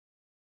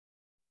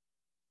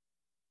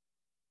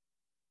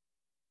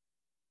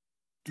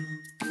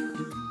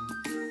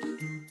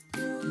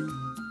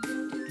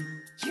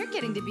You're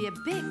getting to be a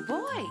big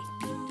boy.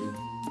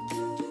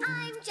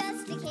 I'm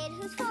just a kid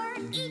who's 4.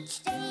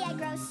 Each day I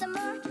grow some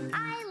more.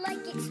 I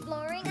like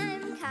exploring.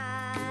 I'm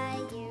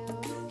Caillou.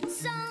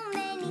 So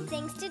many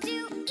things to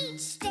do.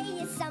 Each day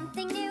is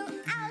something new.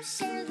 I'll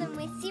share them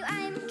with you.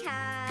 I'm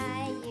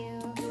Caillou.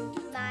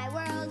 My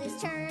world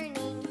is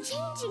turning,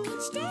 changing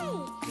each day.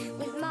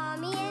 With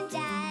Mommy and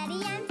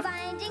Daddy, I'm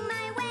finding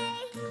my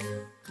way.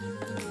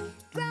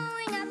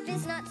 Growing up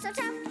is not so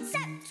tough,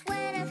 except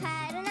when I've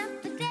had enough.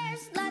 But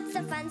there's lots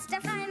of fun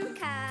stuff. I'm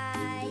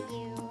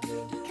Caillou.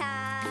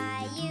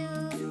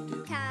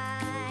 Caillou,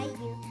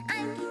 Caillou,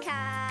 I'm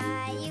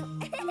Caillou.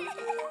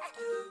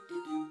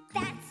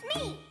 That's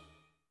me.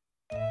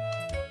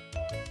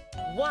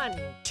 1,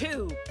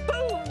 2,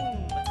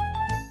 boom!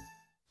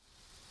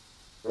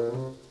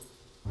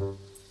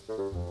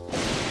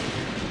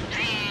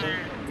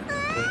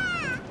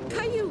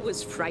 Caillou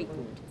was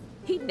frightened.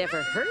 He'd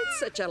never heard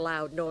such a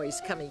loud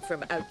noise coming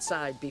from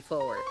outside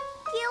before.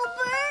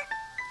 Gilbert?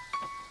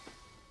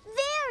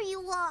 There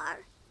you are.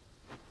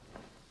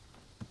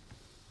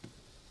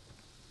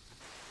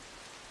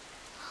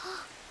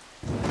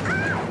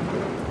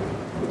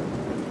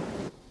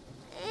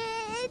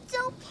 It's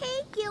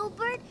okay,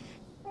 Gilbert.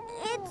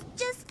 It's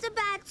just a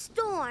bad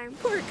storm.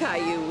 Poor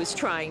Caillou was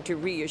trying to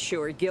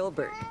reassure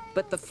Gilbert,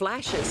 but the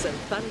flashes and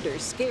thunder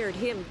scared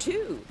him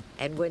too.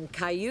 And when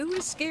Caillou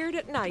is scared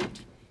at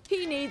night,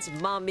 he needs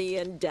Mommy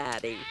and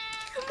Daddy.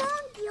 Come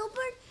on,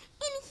 Gilbert.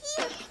 In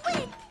here,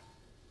 quick.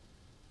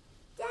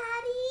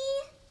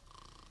 Daddy?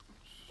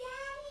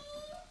 Daddy?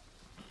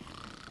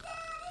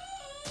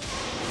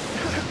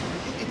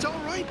 Daddy? It's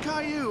all right,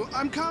 Caillou.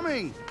 I'm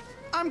coming.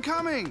 I'm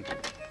coming.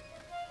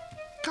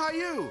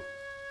 Caillou!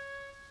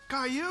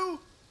 Caillou?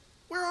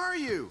 Where are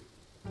you?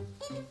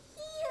 In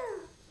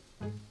here.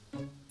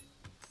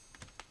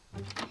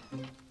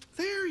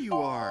 There you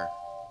are.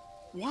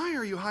 Why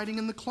are you hiding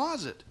in the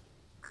closet?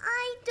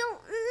 I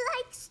don't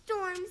like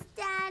storms,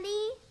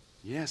 Daddy.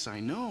 Yes, I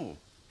know.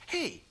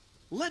 Hey,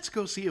 let's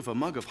go see if a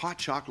mug of hot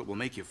chocolate will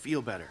make you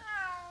feel better.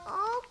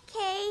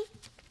 Okay.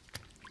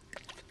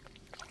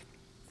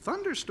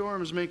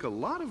 Thunderstorms make a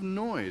lot of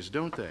noise,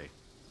 don't they?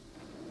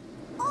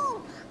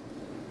 Oh!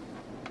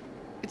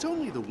 It's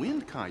only the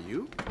wind,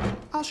 Caillou.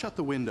 I'll shut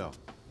the window.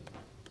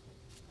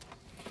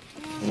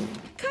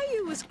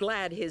 Caillou was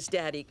glad his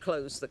daddy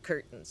closed the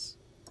curtains,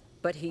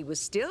 but he was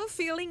still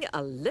feeling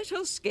a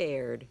little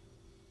scared.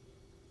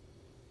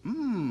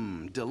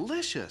 Mmm,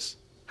 delicious.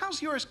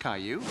 How's yours,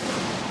 Caillou?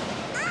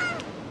 Ah!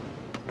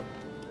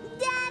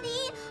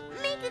 Daddy,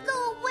 make it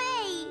go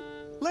away.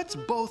 Let's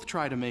both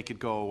try to make it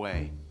go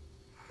away.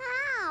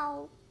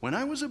 How? When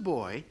I was a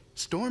boy,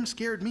 storms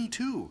scared me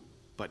too.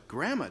 But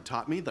Grandma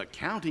taught me the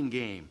counting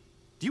game.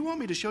 Do you want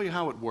me to show you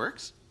how it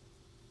works?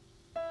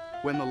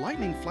 When the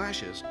lightning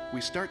flashes,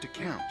 we start to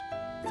count.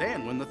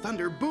 Then when the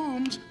thunder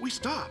booms, we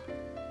stop.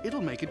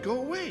 It'll make it go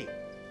away.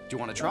 Do you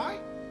want to try?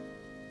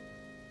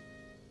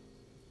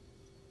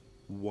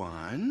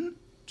 1,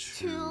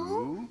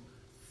 2,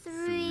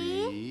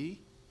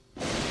 3.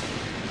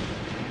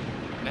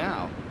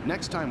 Now,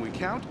 next time we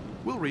count,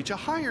 we'll reach a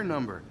higher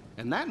number.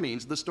 And that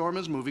means the storm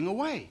is moving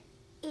away.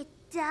 It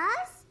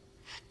does?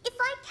 If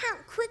I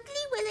count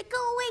quickly, will it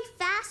go away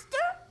faster?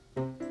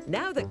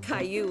 Now that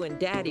Caillou and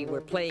Daddy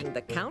were playing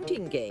the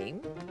counting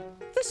game,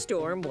 the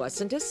storm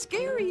wasn't as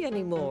scary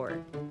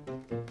anymore.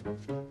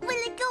 Will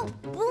it go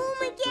boom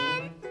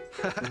again?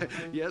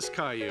 Yes,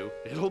 Caillou.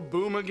 It'll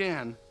boom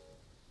again.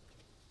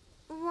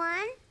 1,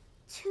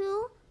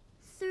 2,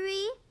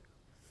 3,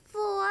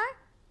 4,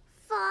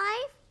 5,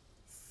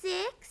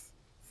 6,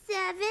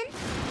 7.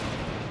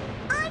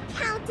 I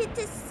counted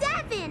to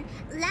 7.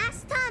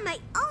 Last time I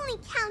only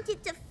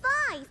counted to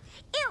 5.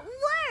 It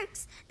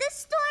works. The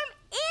storm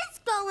is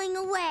going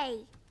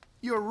away.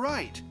 You're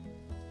right.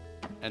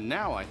 And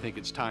now I think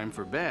it's time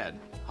for bed.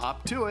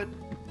 Hop to it.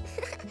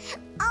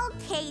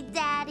 Okay,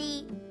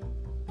 Daddy.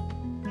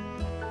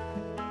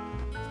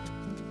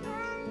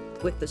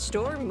 With the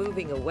storm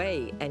moving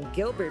away and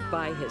Gilbert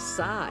by his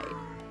side,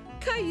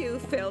 Caillou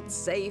felt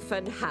safe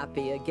and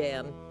happy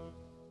again.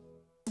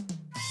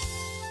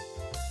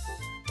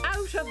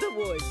 Out of the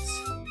woods.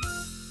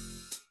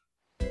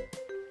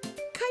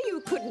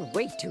 Caillou couldn't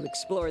wait to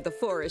explore the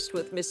forest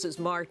with Mrs.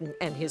 Martin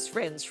and his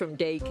friends from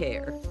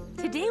daycare.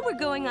 Today we're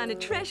going on a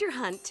treasure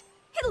hunt.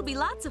 It'll be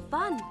lots of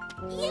fun.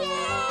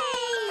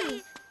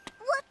 Yay!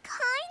 What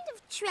kind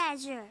of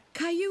treasure?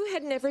 Caillou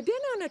had never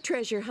been on a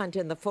treasure hunt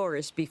in the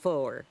forest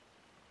before.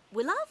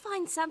 We'll all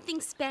find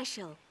something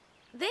special.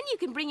 Then you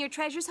can bring your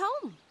treasures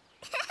home.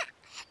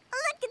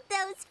 Look at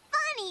those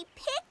funny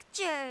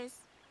pictures.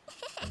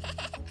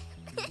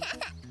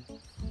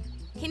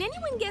 Can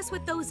anyone guess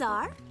what those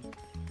are?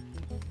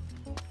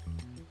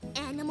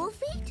 Animal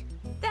feet?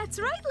 That's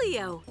right,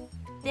 Leo.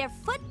 They're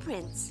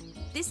footprints.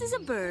 This is a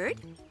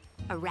bird,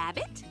 a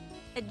rabbit,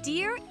 a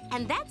deer,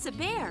 and that's a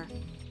bear.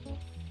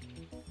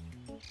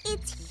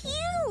 It's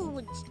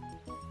huge.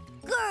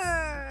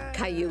 Grrr.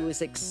 Caillou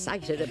was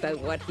excited about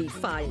what he'd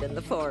find in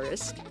the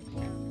forest.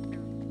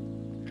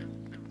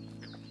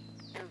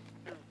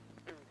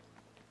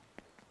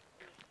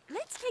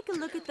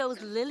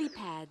 those lily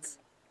pads.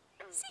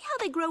 See how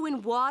they grow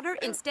in water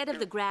instead of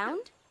the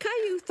ground?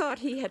 Caillou thought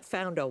he had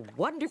found a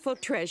wonderful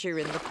treasure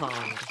in the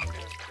pond.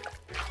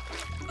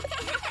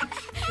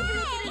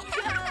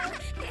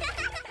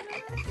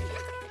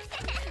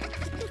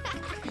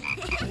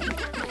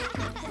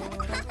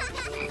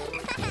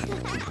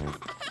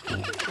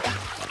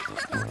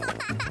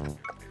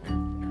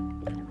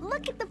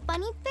 Look at the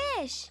funny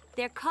fish.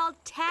 They're called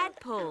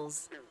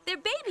tadpoles. They're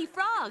baby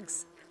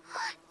frogs.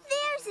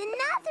 There's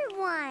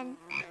another one.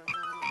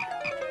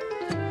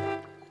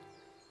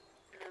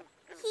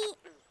 He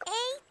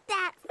ate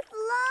that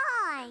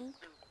fly.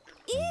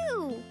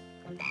 Ew.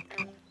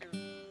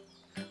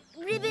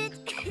 Ribbit.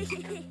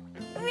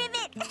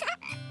 Ribbit.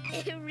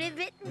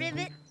 Ribbit,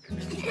 ribbit.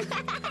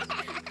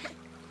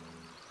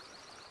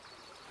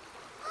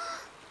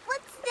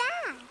 What's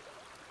that?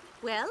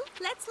 Well,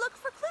 let's look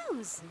for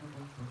clues.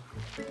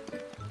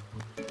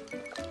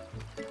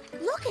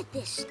 Look at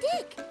this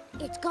stick.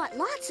 It's got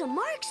lots of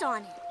marks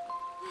on it.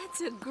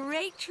 That's a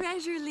great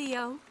treasure,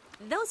 Leo.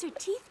 Those are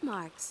teeth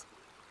marks.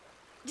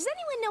 Does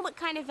anyone know what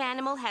kind of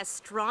animal has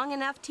strong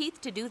enough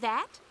teeth to do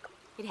that?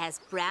 It has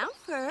brown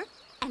fur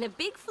and a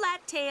big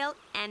flat tail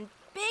and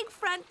big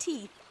front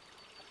teeth.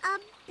 A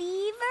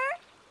beaver?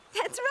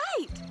 That's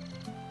right.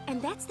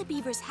 And that's the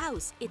beaver's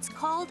house. It's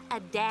called a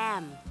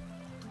dam.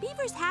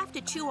 Beavers have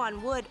to chew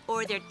on wood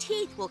or their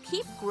teeth will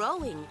keep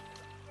growing.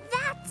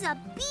 That's a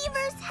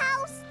beaver's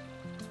house?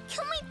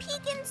 Can we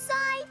peek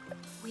inside?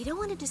 We don't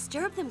want to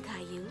disturb them,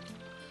 Caillou.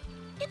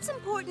 It's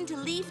important to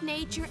leave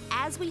nature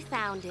as we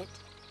found it.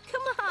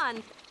 Come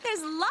on,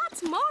 there's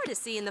lots more to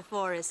see in the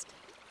forest.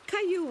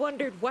 Caillou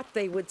wondered what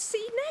they would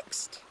see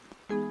next.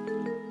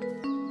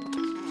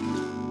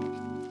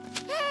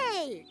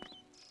 Hey!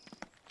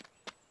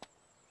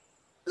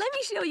 Let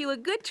me show you a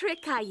good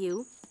trick,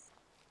 Caillou.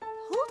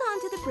 Hold on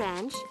to the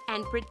branch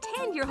and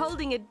pretend you're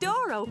holding a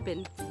door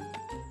open.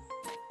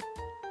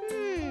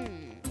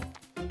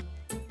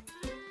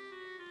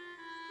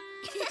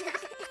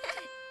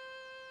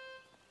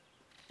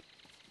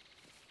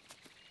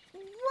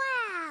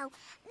 Wow,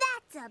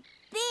 that's a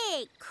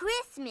big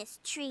Christmas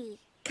tree.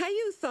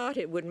 Caillou thought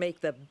it would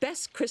make the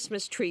best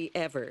Christmas tree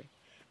ever.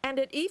 And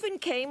it even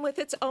came with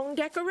its own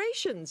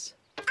decorations.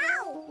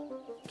 Ow!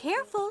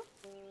 Careful.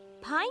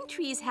 Pine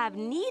trees have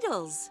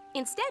needles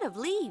instead of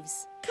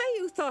leaves.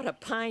 Caillou thought a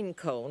pine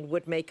cone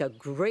would make a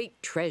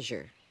great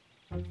treasure.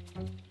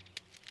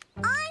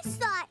 I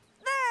saw it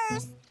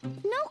first.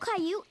 No,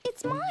 Caillou,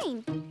 it's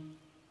mine.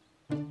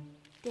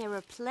 There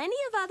are plenty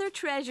of other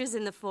treasures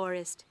in the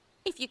forest.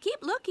 If you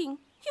keep looking,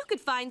 you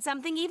could find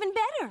something even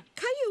better.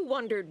 Caillou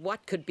wondered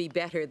what could be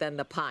better than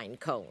the pine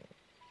cone.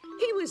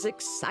 He was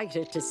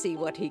excited to see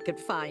what he could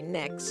find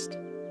next.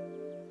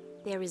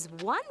 There is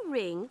one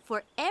ring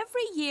for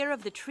every year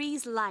of the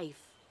tree's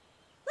life.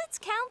 Let's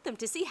count them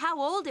to see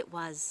how old it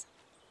was.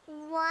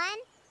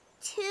 1,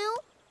 2,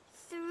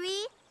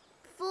 3,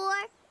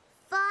 4,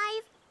 5,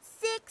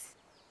 6.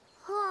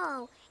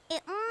 Oh,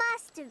 it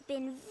must have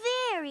been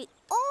very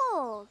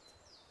old.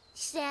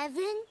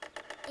 7,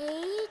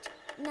 8,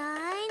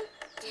 9,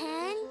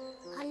 10,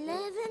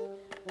 11,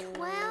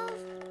 12.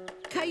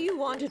 Caillou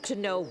wanted to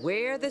know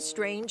where the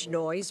strange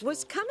noise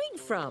was coming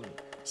from.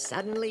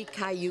 Suddenly,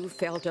 Caillou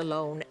felt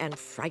alone and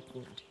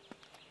frightened.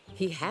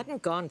 He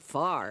hadn't gone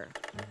far,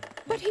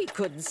 but he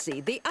couldn't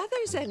see the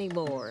others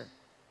anymore.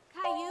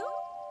 Caillou?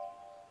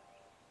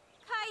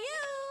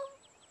 Caillou!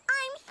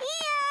 I'm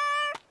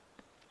here!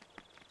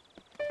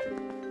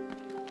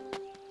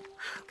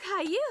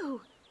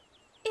 Caillou!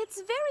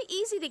 It's very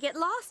easy to get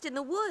lost in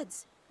the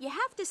woods. You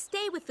have to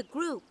stay with the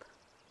group.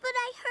 But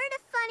I heard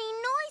a funny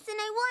noise and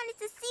I wanted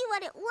to see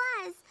what it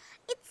was.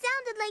 It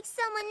sounded like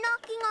someone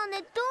knocking on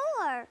the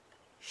door.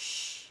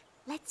 Shh!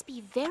 Let's be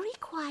very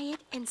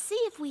quiet and see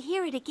if we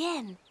hear it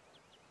again.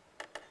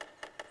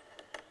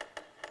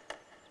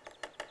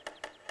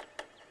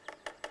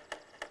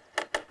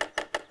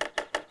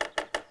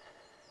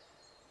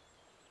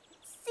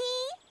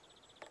 See?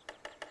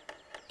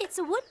 It's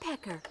a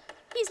woodpecker.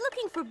 He's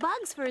looking for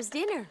bugs for his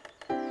dinner.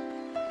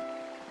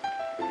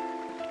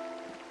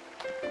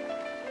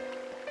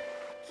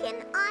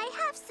 Can I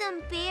have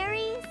some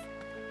berries?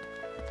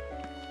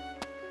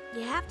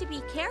 You have to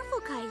be careful,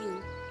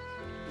 Caillou.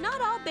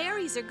 Not all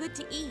berries are good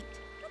to eat.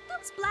 But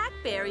those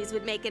blackberries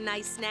would make a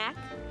nice snack.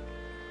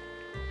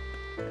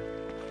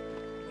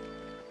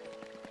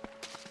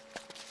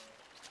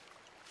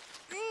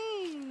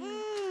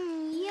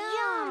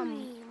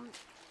 Yummy.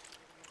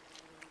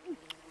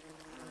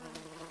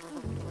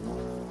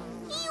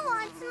 He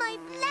wants my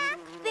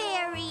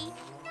blackberry.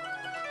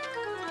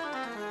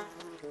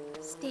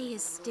 Stay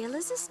as still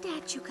as a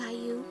statue,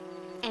 Caillou,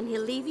 and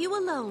he'll leave you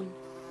alone.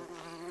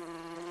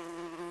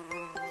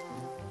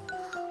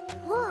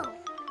 Whoa.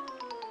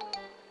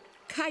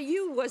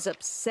 Caillou was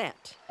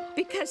upset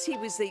because he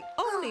was the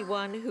only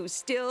one who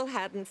still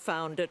hadn't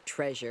found a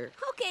treasure.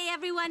 Okay,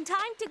 everyone,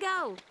 time to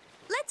go.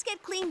 Let's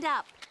get cleaned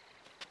up.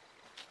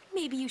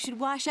 Maybe you should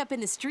wash up in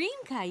the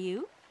stream,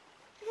 Caillou.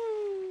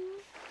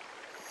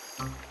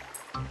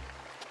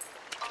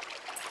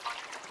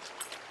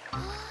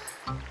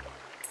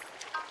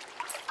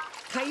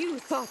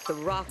 thought the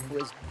rock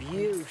was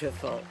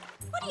beautiful.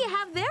 What do you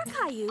have there,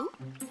 Caillou?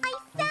 I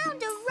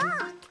found a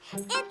rock.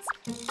 It's,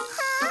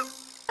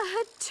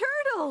 A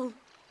turtle.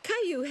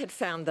 Caillou had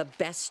found the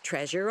best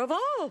treasure of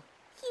all.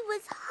 he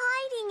was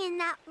hiding in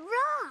that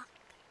rock.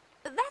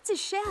 That's a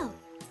shell.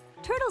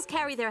 Turtles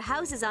carry their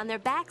houses on their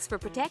backs for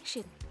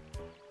protection.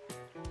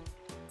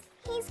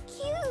 He's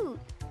cute.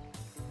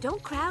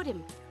 Don't crowd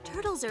him.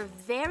 Turtles are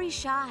very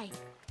shy.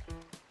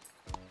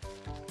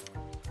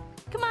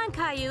 Come on,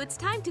 Caillou, it's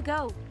time to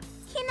go.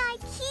 Can I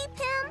keep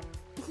him?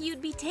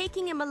 You'd be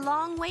taking him a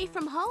long way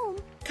from home.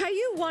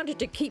 Caillou wanted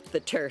to keep the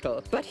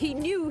turtle, but he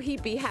knew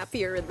he'd be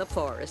happier in the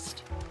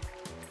forest.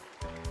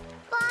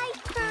 Bye,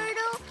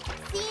 Turtle.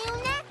 See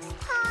you next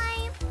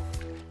time.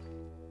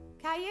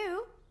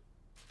 Caillou?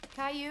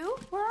 Caillou,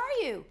 where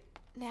are you?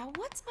 Now,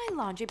 what's my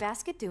laundry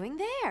basket doing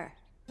there?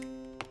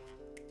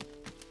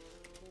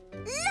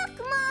 Look,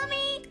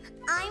 Mommy!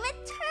 I'm a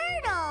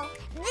turtle.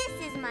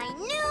 This is my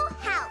new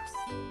house.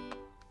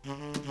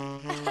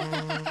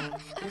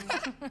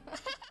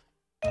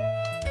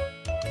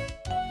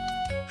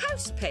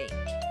 House paint.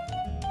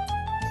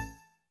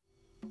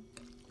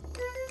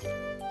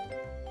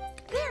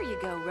 There you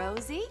go,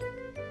 Rosie.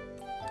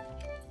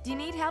 Do you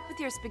need help with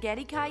your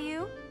spaghetti,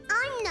 Caillou?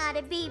 I'm not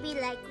a baby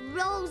like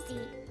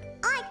Rosie.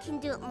 I can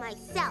do it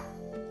myself.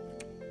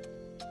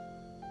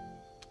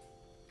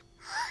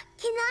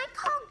 Can I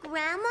call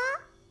Grandma?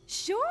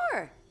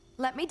 Sure.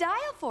 Let me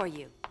dial for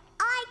you.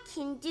 I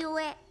can do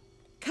it.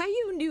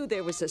 Caillou knew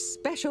there was a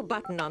special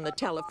button on the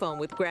telephone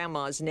with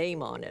Grandma's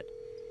name on it.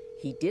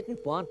 He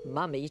didn't want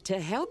Mummy to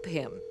help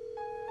him.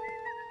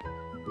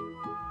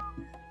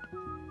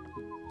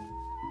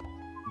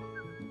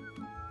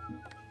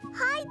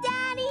 Hi,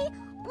 Daddy.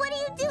 What are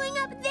you doing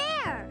up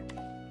there?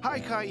 Hi,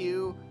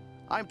 Caillou.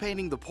 I'm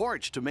painting the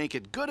porch to make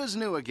it good as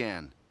new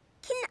again.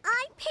 Can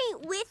I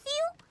paint with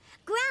you?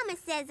 Grandma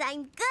says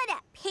I'm good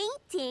at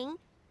painting.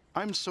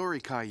 I'm sorry,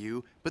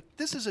 Caillou, but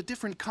this is a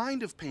different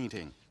kind of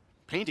painting.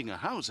 Painting a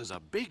house is a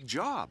big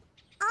job.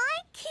 I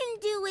can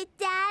do it,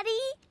 Daddy.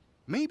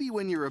 Maybe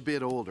when you're a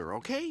bit older,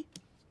 okay?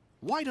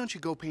 Why don't you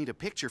go paint a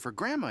picture for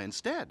Grandma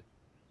instead?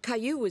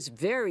 Caillou was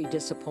very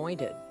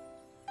disappointed.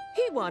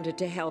 He wanted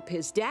to help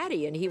his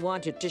daddy, and he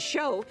wanted to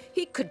show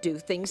he could do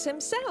things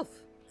himself.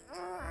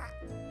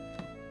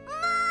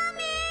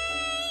 Mommy!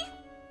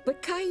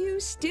 But Caillou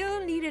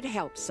still needed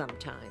help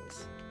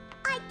sometimes.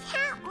 I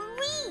can't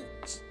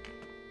reach.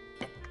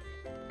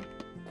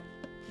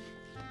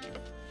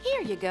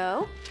 Here you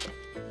go.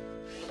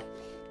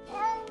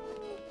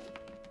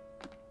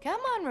 Come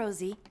on,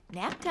 Rosie.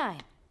 Nap time.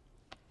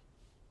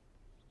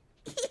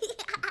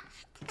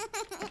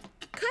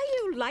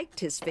 Caillou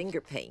liked his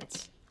finger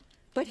paints,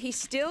 but he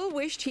still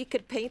wished he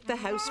could paint the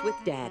house with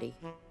Daddy.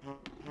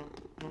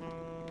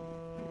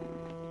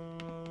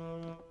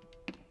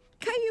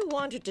 Caillou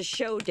wanted to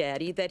show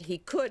Daddy that he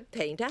could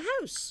paint a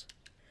house.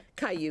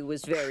 Caillou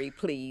was very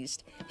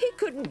pleased. He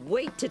couldn't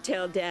wait to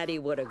tell Daddy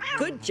what a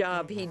good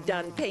job he'd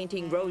done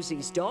painting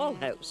Rosie's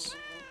dollhouse.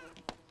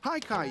 Hi,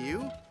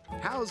 Caillou.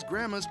 How's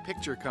Grandma's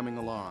picture coming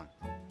along?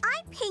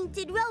 I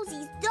painted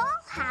Rosie's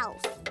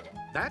dollhouse.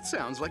 That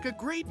sounds like a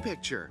great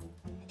picture.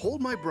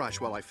 Hold my brush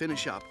while I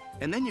finish up,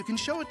 and then you can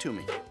show it to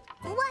me.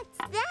 What's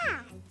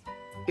that?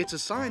 It's a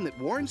sign that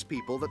warns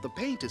people that the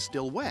paint is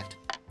still wet.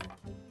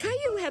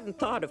 Caillou hadn't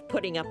thought of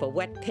putting up a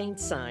wet paint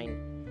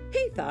sign.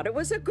 He thought it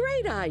was a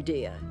great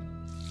idea.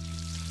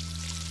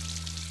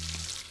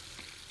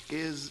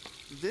 Is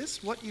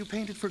this what you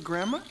painted for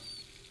Grandma?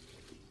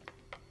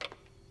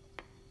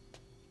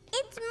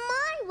 It's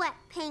my wet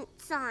paint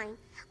sign,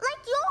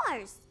 like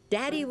yours.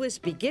 Daddy was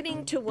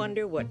beginning to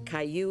wonder what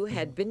Caillou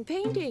had been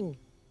painting.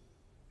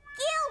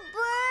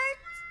 Gilbert!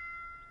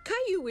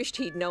 Caillou wished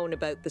he'd known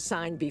about the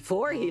sign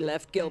before he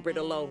left Gilbert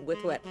alone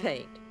with wet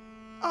paint.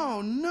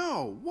 Oh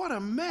no, what a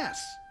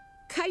mess!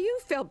 Caillou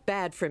felt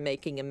bad for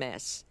making a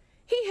mess.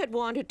 He had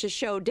wanted to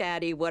show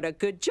Daddy what a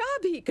good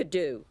job he could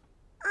do.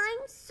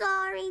 I'm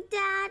sorry,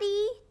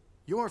 Daddy.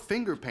 Your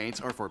finger paints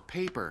are for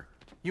paper.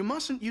 You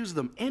mustn't use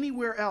them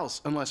anywhere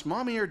else unless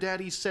Mommy or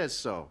Daddy says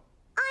so.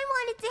 I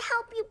wanted to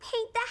help you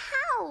paint the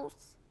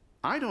house.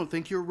 I don't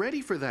think you're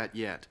ready for that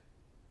yet.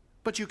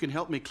 But you can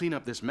help me clean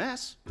up this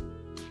mess.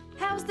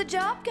 How's the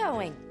job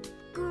going?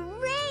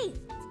 Great!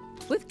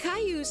 With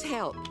Caillou's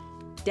help,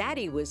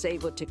 Daddy was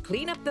able to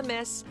clean up the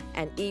mess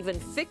and even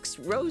fix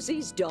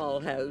Rosie's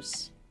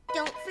dollhouse.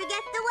 Don't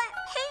forget the wet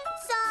paint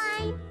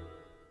sign.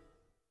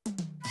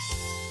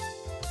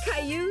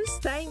 Caillou's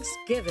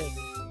Thanksgiving.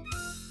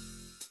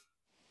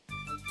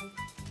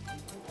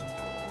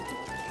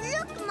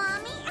 Look,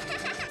 Mommy.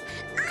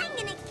 I'm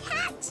gonna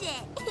catch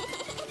it.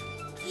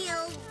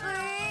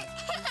 Gilbert.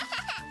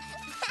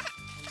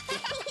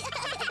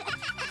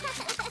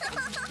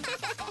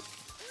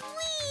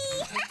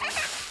 Whee!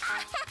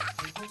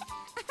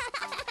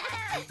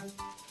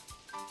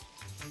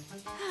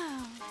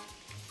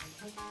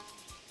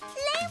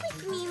 Play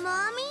with me,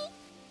 Mommy.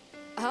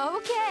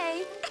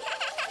 Okay.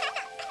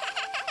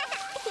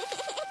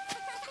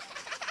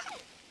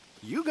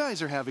 You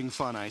guys are having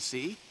fun, I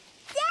see.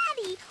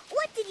 Daddy,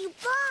 what did you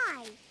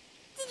buy?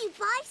 you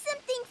buy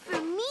something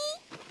for me?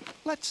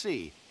 Let's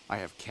see. I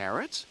have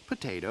carrots,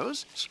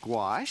 potatoes,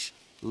 squash,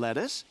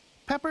 lettuce,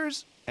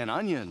 peppers, and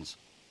onions.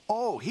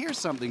 Oh, here's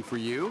something for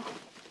you.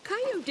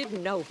 Caillou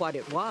didn't know what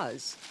it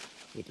was.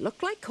 It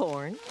looked like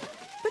corn,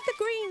 but the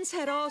greens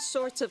had all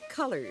sorts of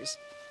colors.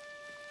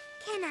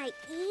 Can I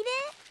eat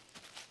it?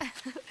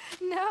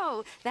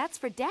 No, that's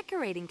for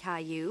decorating,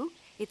 Caillou.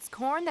 It's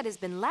corn that has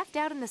been left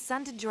out in the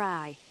sun to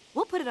dry.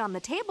 We'll put it on the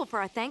table for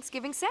our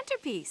Thanksgiving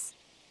centerpiece.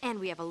 And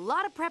we have a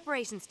lot of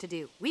preparations to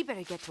do. We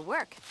better get to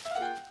work.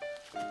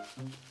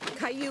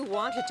 Caillou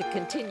wanted to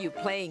continue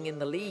playing in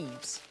the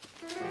leaves,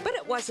 but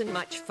it wasn't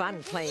much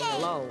fun playing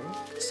alone,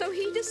 so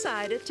he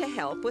decided to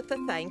help with the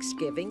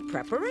Thanksgiving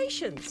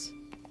preparations.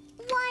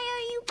 Why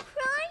are you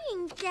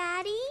crying,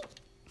 Daddy?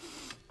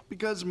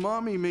 Because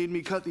Mommy made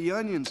me cut the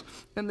onions,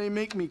 and they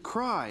make me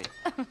cry.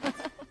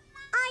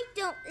 I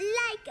don't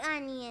like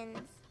onions.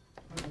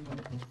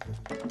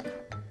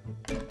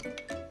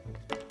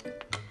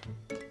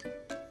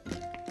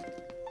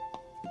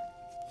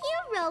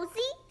 Here,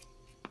 Rosie.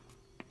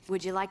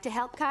 Would you like to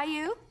help,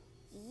 Caillou?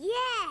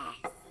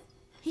 Yes.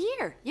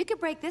 Here, you could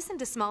break this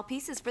into small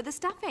pieces for the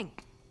stuffing.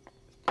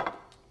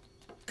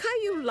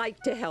 Caillou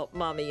liked to help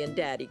Mommy and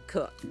Daddy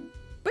cook,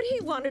 but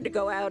he wanted to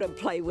go out and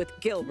play with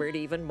Gilbert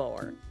even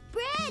more.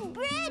 Bread,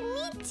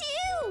 me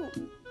too.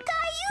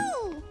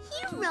 Caillou.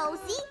 Here,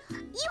 Rosie.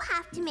 You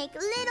have to make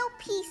little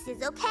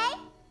pieces, okay?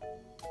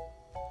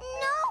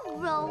 No,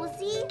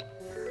 Rosie.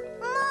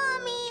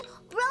 Mommy,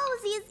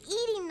 Rosie is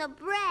eating the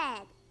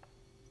bread.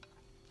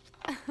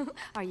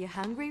 Are you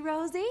hungry,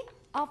 Rosie?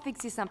 I'll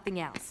fix you something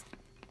else.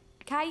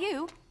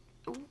 Caillou,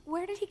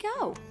 where did he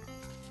go?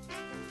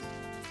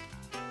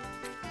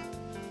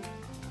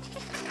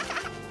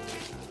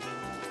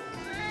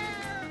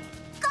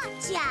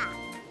 Gotcha!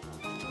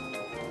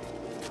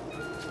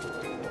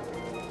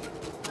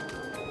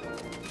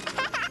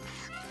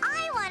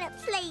 I want to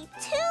play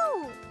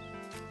too!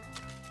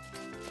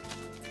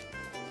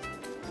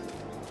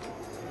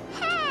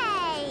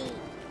 Hey!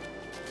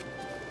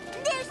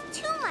 There's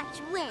too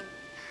much wind.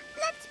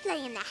 Let's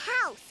play in the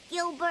house,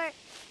 Gilbert.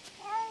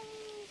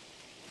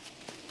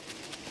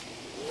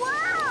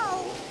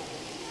 Whoa!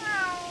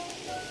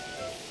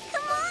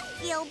 Come on,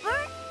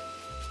 Gilbert.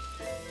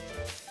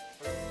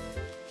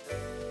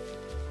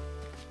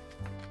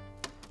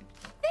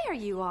 There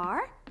you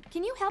are.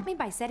 Can you help me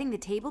by setting the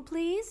table,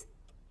 please?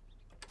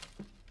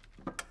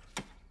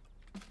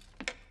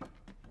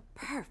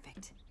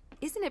 Perfect.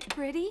 Isn't it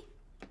pretty?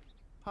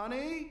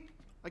 Honey,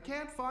 I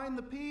can't find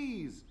the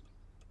peas.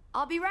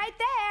 I'll be right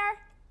there.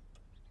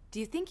 Do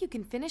you think you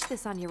can finish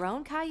this on your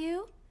own,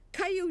 Caillou?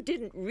 Caillou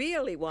didn't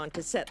really want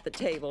to set the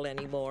table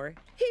anymore.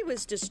 He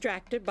was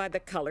distracted by the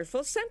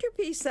colorful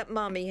centerpiece that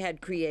Mommy had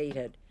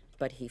created,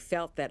 but he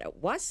felt that it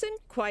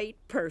wasn't quite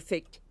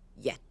perfect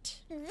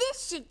yet.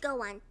 This should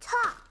go on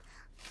top.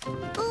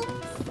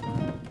 Oops.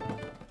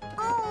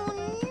 Oh,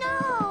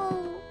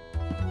 no.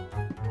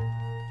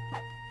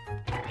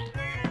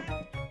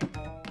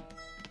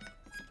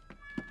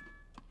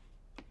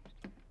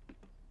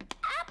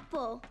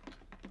 Apple.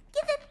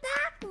 Give it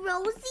back,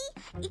 Rosie.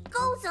 It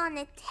goes on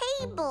the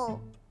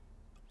table.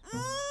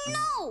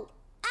 No!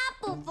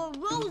 Apple for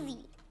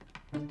Rosie.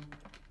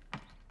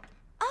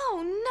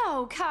 Oh,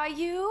 no,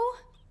 Caillou.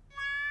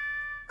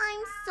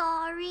 I'm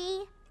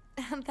sorry.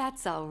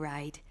 That's all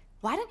right.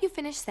 Why don't you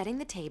finish setting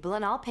the table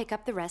and I'll pick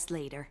up the rest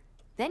later.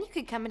 Then you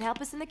could come and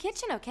help us in the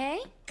kitchen, okay?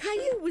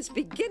 Caillou was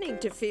beginning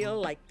to feel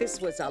like this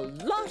was a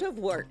lot of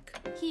work.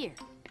 Here,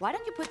 why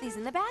don't you put these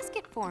in the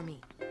basket for me?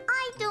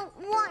 I don't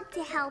want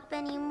to help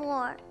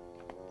anymore.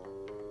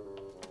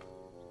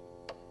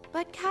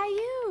 But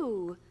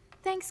Caillou,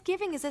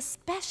 Thanksgiving is a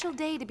special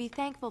day to be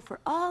thankful for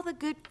all the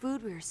good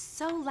food we're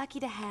so lucky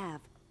to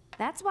have.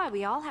 That's why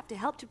we all have to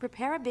help to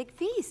prepare a big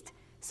feast,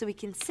 so we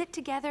can sit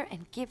together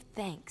and give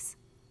thanks.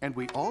 And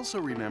we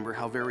also remember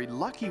how very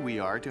lucky we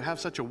are to have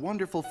such a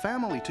wonderful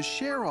family to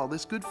share all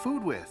this good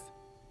food with.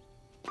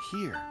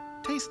 Here,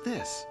 taste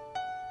this.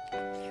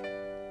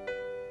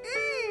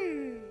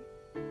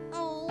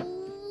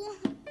 Oh.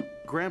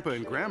 Grandpa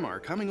and Grandma are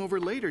coming over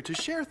later to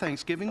share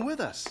Thanksgiving with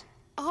us.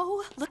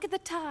 Oh, look at the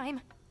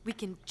time. We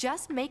can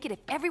just make it if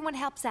everyone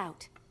helps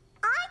out.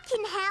 I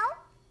can help.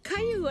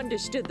 Caillou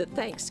understood that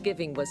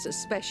Thanksgiving was a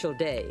special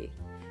day,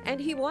 and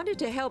he wanted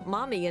to help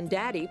Mommy and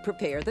Daddy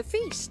prepare the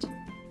feast.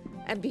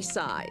 And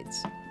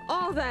besides,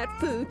 all that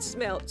food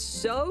smelled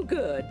so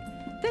good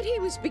that he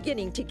was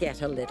beginning to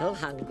get a little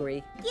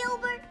hungry.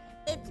 Gilbert,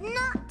 it's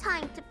not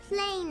time to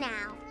play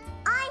now.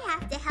 I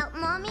have to help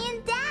Mommy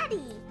and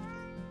Daddy.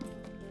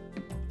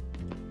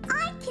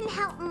 I can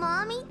help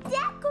Mommy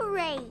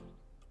decorate.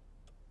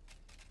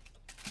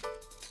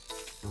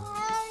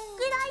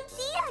 Good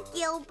idea,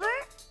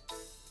 Gilbert.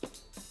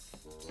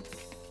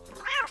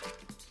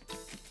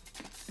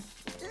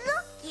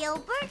 Look,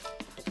 Gilbert.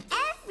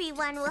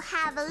 Everyone will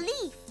have a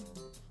leaf.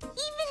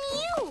 Even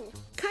you.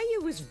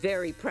 Caillou was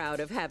very proud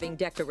of having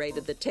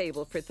decorated the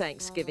table for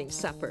Thanksgiving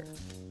supper.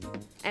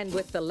 And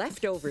with the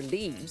leftover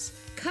leaves,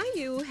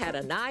 Caillou had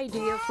an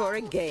idea for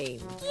a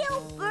game.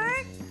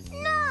 Gilbert,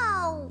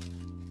 no.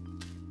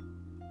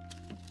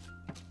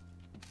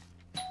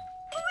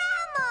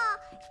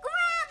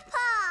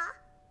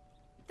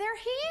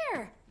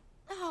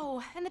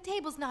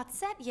 table's not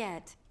set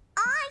yet.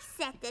 I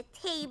set the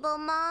table,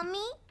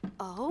 Mommy.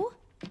 Oh?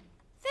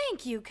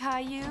 Thank you,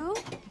 Caillou.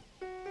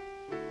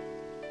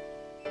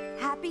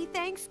 Happy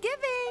Thanksgiving!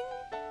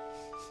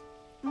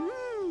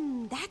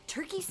 That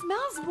turkey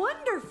smells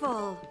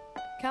wonderful.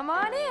 Come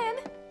on in.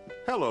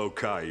 Hello,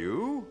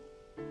 Caillou.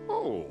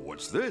 Oh,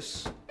 what's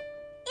this?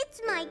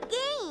 It's my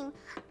game.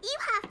 You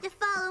have to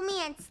follow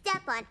me and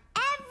step on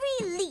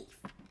every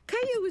leaf.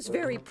 Caillou was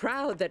very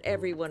proud that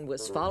everyone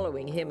was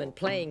following him and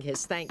playing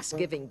his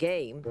Thanksgiving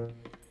game.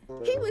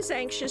 He was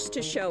anxious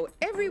to show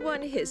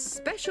everyone his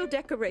special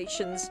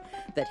decorations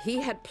that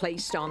he had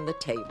placed on the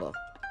table.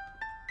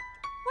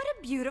 What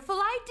a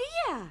beautiful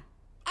idea.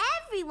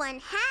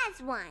 Everyone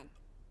has one.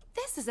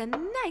 This is a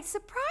nice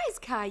surprise,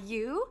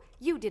 Caillou.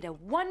 You did a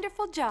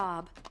wonderful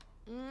job.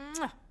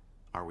 Mwah.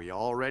 Are we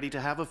all ready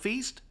to have a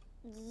feast?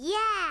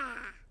 Yeah.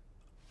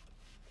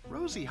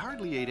 Rosie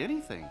hardly ate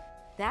anything.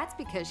 That's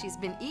because she's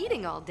been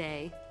eating all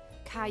day.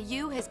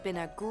 Caillou has been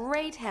a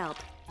great help.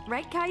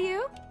 Right,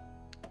 Caillou?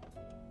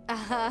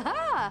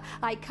 Aha!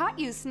 I caught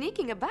you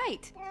sneaking a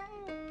bite.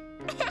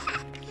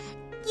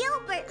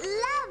 Gilbert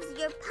loves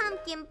your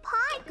pumpkin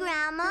pie,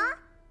 Grandma.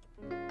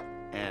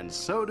 And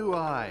so do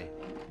I.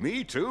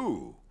 Me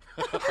too.